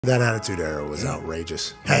That Attitude Era was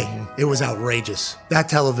outrageous. Hey, it was outrageous. That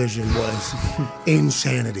television was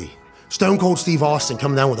insanity. Stone Cold Steve Austin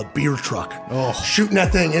coming down with a beer truck, shooting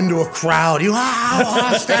that thing into a crowd.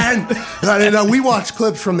 Austin! We watched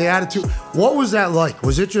clips from the Attitude. What was that like?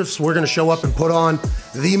 Was it just, we're going to show up and put on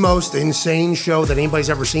the most insane show that anybody's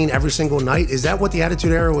ever seen every single night? Is that what the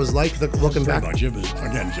Attitude Era was like, looking back? It was,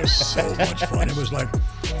 again, just so much fun. It was like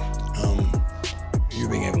you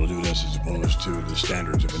being able to do this as opposed to the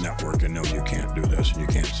standards of a network and no, you can't do this and you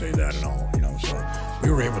can't say that and all, so we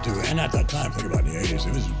were able to, and at that time, think about in the 80s,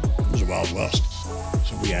 it was a Wild West.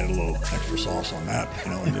 So we added a little extra sauce on that,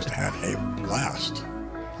 and just had a blast.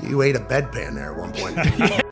 You ate a bedpan there at one point.